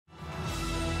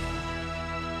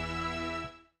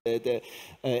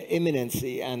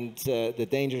imminency and the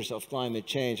dangers of climate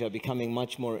change are becoming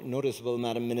much more noticeable,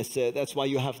 Madam Minister. That's why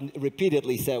you have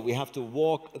repeatedly said we have to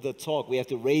walk the talk, we have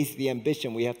to raise the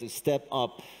ambition, we have to step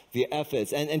up the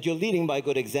efforts. And you're leading by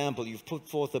good example. You've put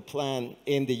forth a plan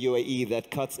in the UAE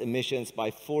that cuts emissions by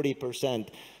 40%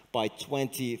 by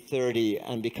 2030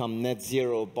 and become net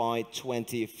zero by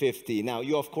 2050. Now,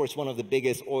 you're, of course, one of the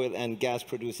biggest oil and gas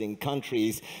producing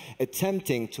countries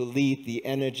attempting to lead the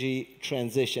energy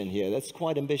transition here. That's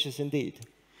quite ambitious indeed.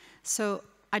 So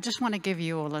I just want to give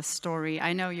you all a story.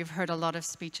 I know you've heard a lot of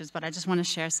speeches, but I just want to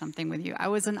share something with you. I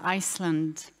was in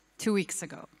Iceland 2 weeks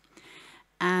ago.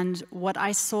 And what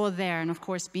I saw there, and of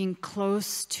course, being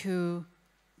close to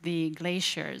the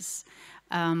glaciers,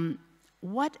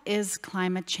 what is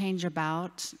climate change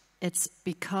about? It's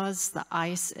because the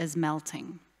ice is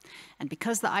melting. And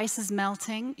because the ice is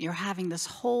melting, you're having this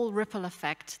whole ripple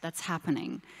effect that's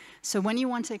happening. So when you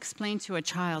want to explain to a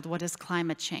child what is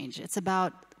climate change, it's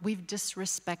about we've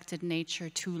disrespected nature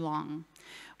too long.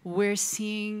 We're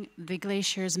seeing the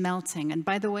glaciers melting. And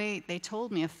by the way, they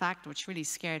told me a fact which really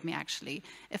scared me actually.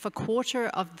 If a quarter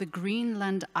of the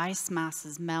Greenland ice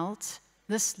masses melt,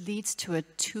 this leads to a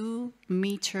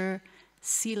 2-meter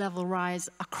sea level rise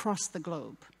across the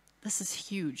globe. This is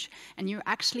huge. And you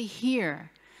actually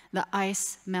hear the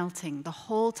ice melting the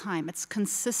whole time. It's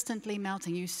consistently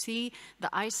melting. You see the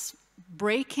ice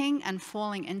breaking and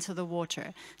falling into the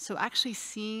water. So actually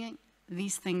seeing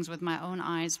these things with my own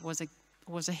eyes was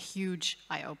a huge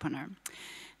eye-opener.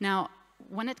 Now,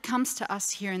 when it comes to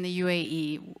us here in the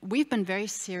UAE, we've been very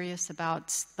serious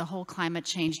about the whole climate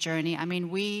change journey. I mean,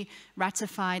 we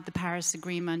ratified the Paris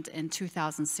Agreement in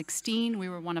 2016. We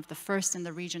were one of the first in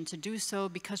the region to do so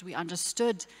because we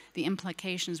understood the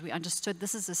implications. We understood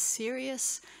this is a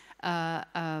serious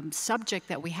subject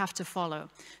that we have to follow.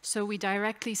 So we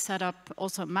directly set up,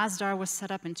 also Masdar was set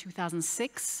up in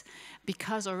 2006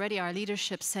 because already our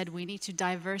leadership said we need to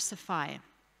diversify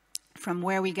from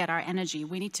where we get our energy.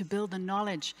 We need to build the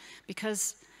knowledge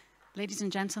because, ladies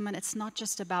and gentlemen, it's not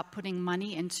just about putting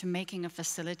money into making a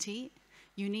facility.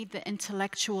 You need the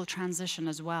intellectual transition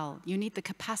as well. You need the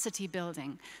capacity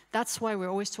building. That's why we're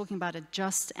always talking about a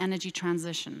just energy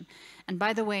transition. And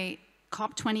by the way,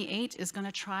 COP28 is going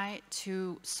to try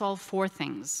to solve 4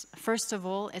 things. First of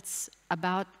all, it's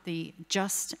about the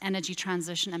just energy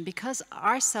transition. And because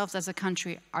ourselves as a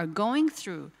country are going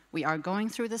through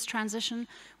this transition,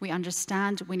 we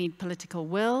understand we need political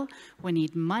will, we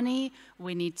need money,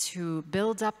 we need to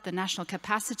build up the national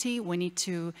capacity, we need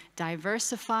to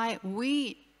diversify.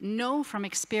 We know from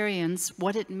experience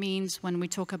what it means when we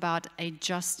talk about a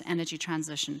just energy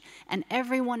transition. And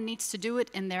everyone needs to do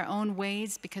it in their own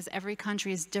ways because every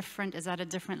country is different, is at a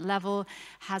different level,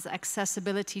 has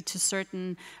accessibility to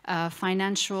certain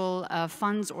financial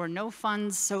funds or no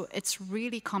funds. So it's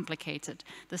really complicated.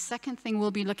 The second thing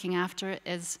we'll be looking after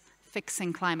is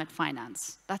fixing climate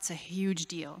finance. That's a huge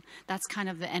deal. That's kind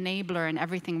of the enabler in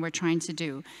everything we're trying to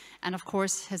do. And of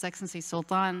course, His Excellency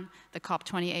Sultan, the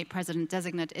COP28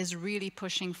 president-designate, is really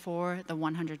pushing for the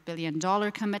 $100 billion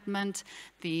commitment.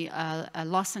 The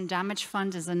loss and damage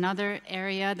fund is another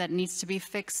area that needs to be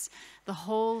fixed. The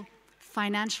whole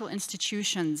financial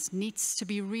institutions needs to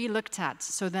be re-looked at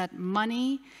so that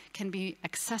money can be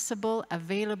accessible,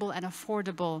 available, and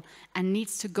affordable, and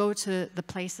needs to go to the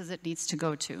places it needs to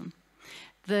go to.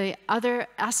 The other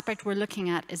aspect we're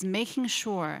looking at is making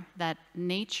sure that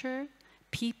nature,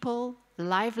 people,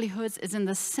 livelihoods is in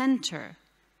the center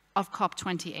of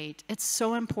COP28. It's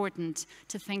so important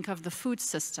to think of the food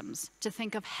systems, to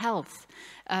think of health,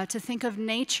 to think of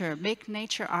nature, make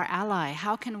nature our ally.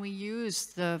 How can we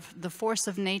use the force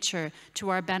of nature to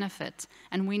our benefit?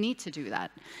 And we need to do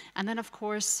that. And then, of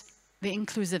course, the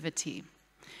inclusivity.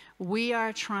 We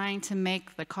are trying to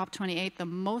make the COP28 the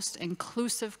most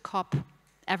inclusive COP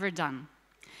ever done.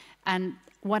 And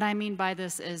what I mean by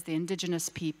this is the indigenous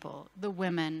people, the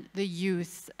women, the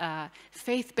youth,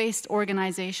 faith-based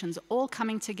organizations all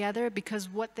coming together because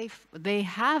what they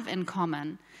have in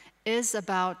common is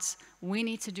about we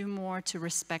need to do more to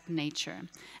respect nature.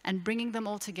 And bringing them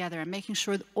all together and making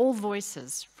sure that all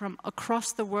voices from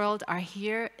across the world are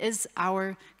here is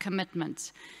our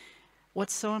commitment.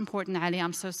 What's so important, Ali,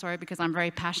 I'm so sorry because I'm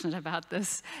very passionate about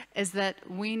this, is that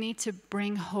we need to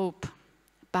bring hope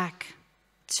back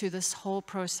to this whole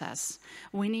process.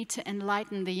 We need to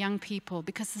enlighten the young people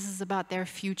because this is about their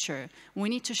future. We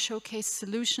need to showcase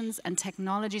solutions and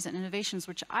technologies and innovations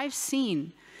which I've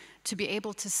seen to be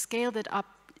able to scale it up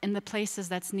in the places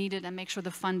that's needed and make sure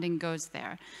the funding goes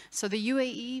there. So the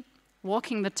UAE,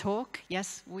 walking the talk,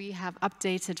 yes, we have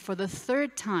updated for the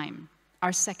 3rd time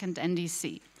our 2nd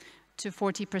NDC. to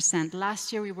 40%.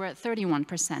 Last year we were at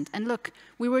 31%. And look,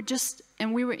 we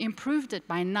improved it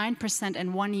by 9%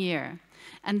 in 1 year.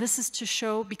 And this is to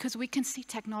show, because we can see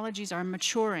technologies are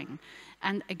maturing.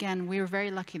 And again, we're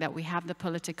very lucky that we have the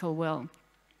political will.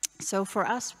 So for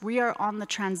us, we are on the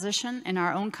transition in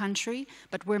our own country,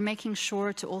 but we're making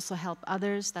sure to also help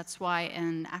others. That's why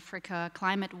in Africa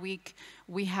Climate Week,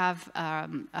 we have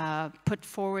put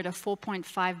forward a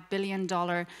 $4.5 billion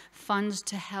fund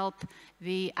to help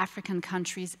the African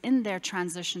countries in their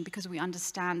transition, because we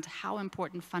understand how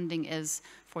important funding is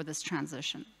for this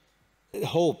transition.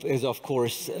 Hope is, of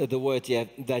course, the word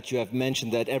that you have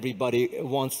mentioned, that everybody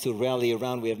wants to rally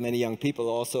around. We have many young people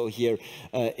also here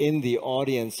in the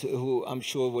audience who I'm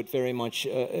sure would very much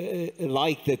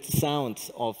like the sound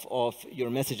of your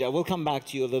message. I will come back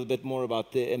to you a little bit more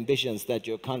about the ambitions that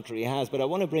your country has, but I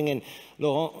want to bring in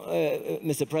Laurent,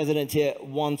 Mr. President, here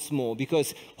once more,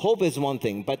 because hope is one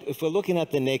thing, but if we're looking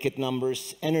at the naked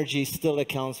numbers, energy still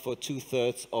accounts for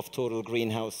 2/3 of total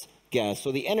greenhouse gas.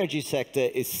 So the energy sector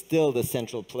is still the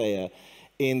central player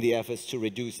in the efforts to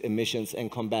reduce emissions and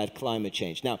combat climate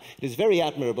change. Now, it is very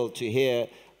admirable to hear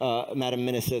Madam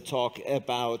Minister talk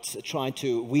about trying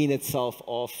to wean itself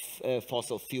off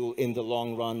fossil fuel in the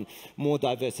long run, more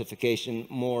diversification,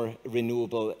 more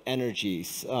renewable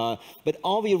energies. But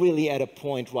are we really at a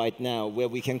point right now where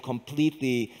we can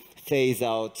completely phase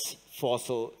out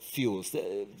fossil fuels?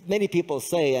 Many people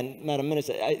say, and Madam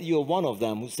Minister, you're one of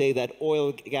them, who say that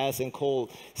oil, gas and coal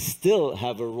still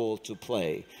have a role to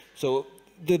play. So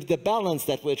the balance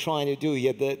that we're trying to do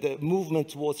here, the movement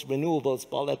towards renewables,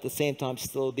 while at the same time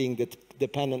still being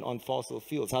dependent on fossil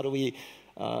fuels, how do we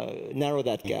narrow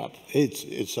that gap?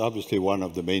 It's obviously one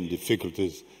of the main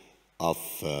difficulties of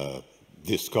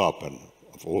this COP and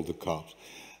of all the COPs.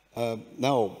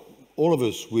 Now, all of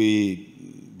us,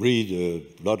 we read a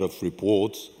lot of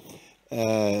reports,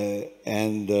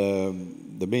 and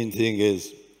the main thing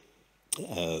is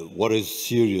what is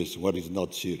serious, what is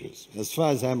not serious. As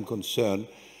far as I'm concerned,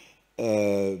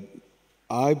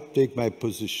 I take my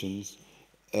positions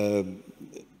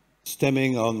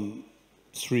stemming on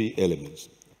 3 elements.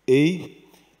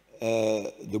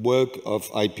 The work of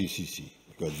IPCC,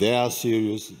 because they are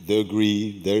serious, they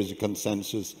agree, there is a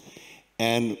consensus,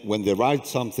 and when they write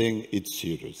something, it's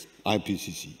serious,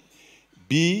 IPCC.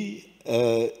 B,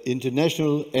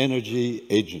 International Energy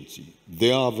Agency.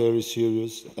 They are very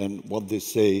serious, and what they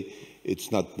say,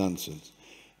 it's not nonsense.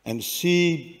 And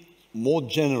C, more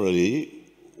generally,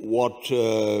 what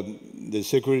the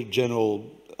Secretary General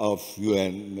of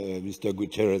UN, Mr.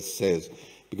 Guterres, says,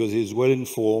 because he's well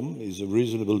informed, he's a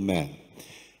reasonable man.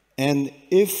 And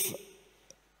if,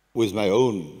 with my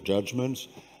own judgments,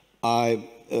 I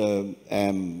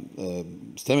am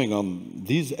stemming on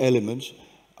these elements,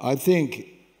 I think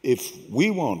if we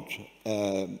want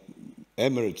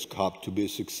Emirates COP to be a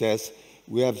success,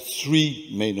 we have 3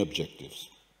 main objectives.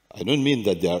 I don't mean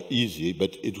that they are easy,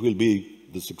 but it will be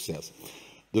the success.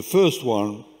 The first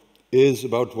one is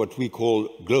about what we call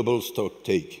global stock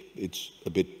take. It's a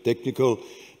bit technical,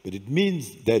 but it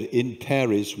means that in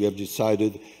Paris we have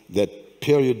decided that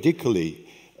periodically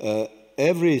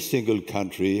every single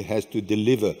country has to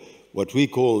deliver what we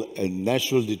call a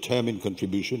national determined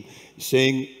contribution,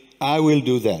 saying, I will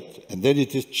do that, and then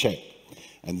it is checked.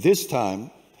 And this time,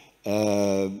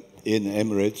 in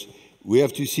Emirates, we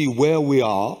have to see where we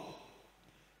are,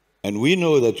 and we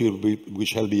know that we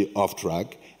shall be off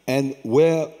track, and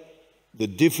where the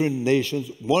different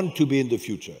nations want to be in the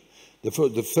future.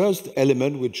 The first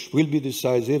element, which will be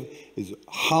decisive, is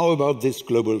how about this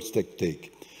global stock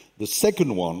take? The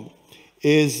second one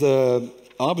is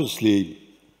obviously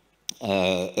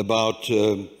about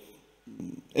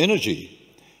energy.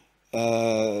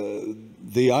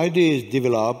 The idea is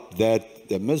developed that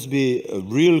there must be a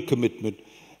real commitment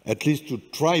at least to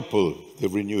triple the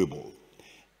renewable.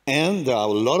 And there are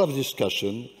a lot of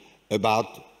discussion about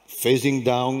phasing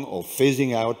down or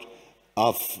phasing out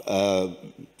of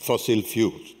fossil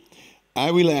fuels.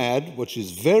 I will add, which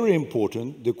is very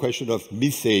important, the question of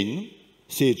methane,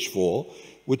 CH4,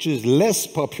 which is less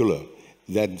popular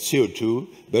than CO2,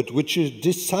 but which is a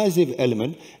decisive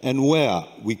element and where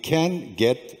we can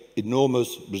get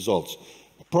enormous results.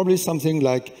 Probably something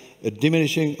like a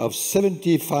diminishing of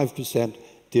 75%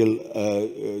 till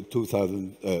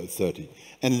 2030.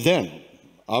 And then,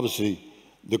 obviously,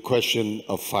 the question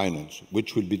of finance,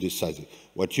 which will be decisive.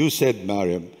 What you said,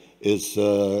 Mariam, is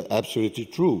absolutely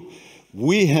true.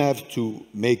 We have to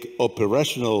make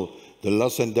operational the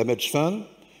loss and damage fund.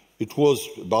 It was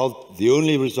about the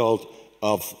only result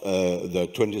of the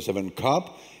 27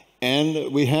 COP,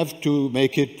 and we have to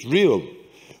make it real.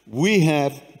 We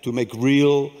have to make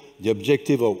real the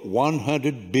objective of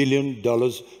 $100 billion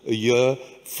a year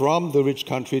from the rich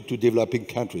country to developing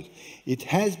countries. It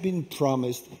has been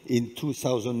promised in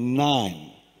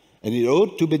 2009, and it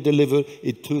ought to be delivered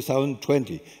in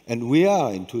 2020, and we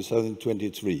are in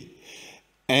 2023.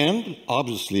 And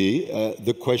obviously,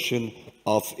 the question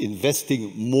of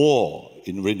investing more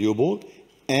in renewable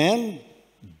and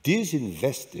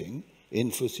disinvesting in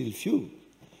fossil fuel.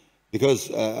 Because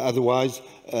otherwise,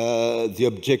 the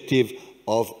objective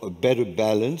of a better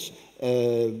balance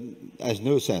has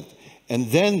no sense. And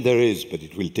then there is, but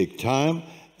it will take time,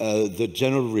 the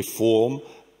general reform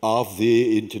of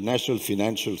the international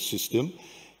financial system,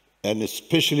 and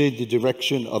especially in the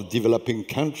direction of developing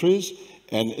countries,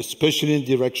 and especially in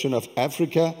the direction of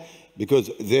Africa, because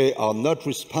they are not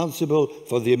responsible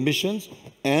for the emissions,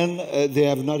 and they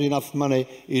have not enough money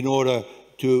in order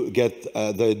to get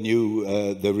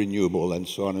the renewable and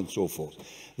so on and so forth.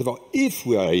 Therefore, if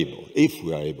we are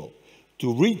able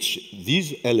to reach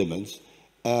these elements,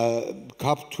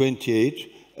 COP28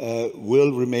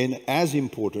 will remain as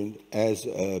important as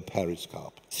Paris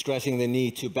COP. Stressing the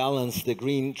need to balance the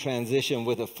green transition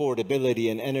with affordability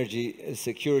and energy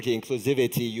security,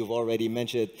 inclusivity, you've already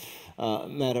mentioned,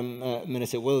 Madam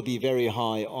Minister, will be very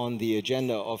high on the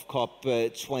agenda of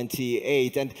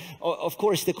COP28. And of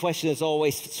course, the question is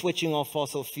always switching off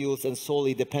fossil fuels and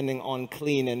solely depending on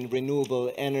clean and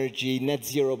renewable energy. Net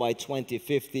zero by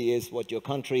 2050 is what your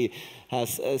country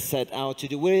has set out to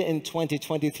do. We're in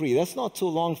 2023. That's not too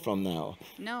long from now.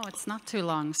 No, it's not too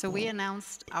long. So we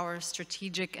announced our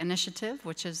strategic initiative,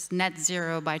 which is net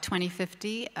zero by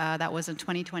 2050. That was in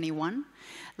 2021.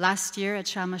 Last year at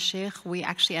Sharm el-Sheikh, we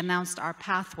actually announced our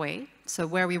pathway, so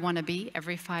where we want to be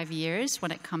every 5 years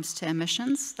when it comes to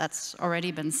emissions. That's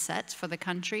already been set for the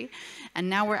country. And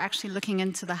now we're actually looking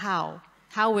into the how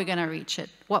we're going to reach it,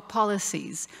 what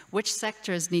policies, which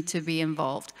sectors need to be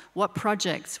involved, what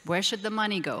projects, where should the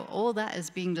money go. All that is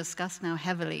being discussed now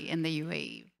heavily in the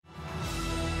UAE.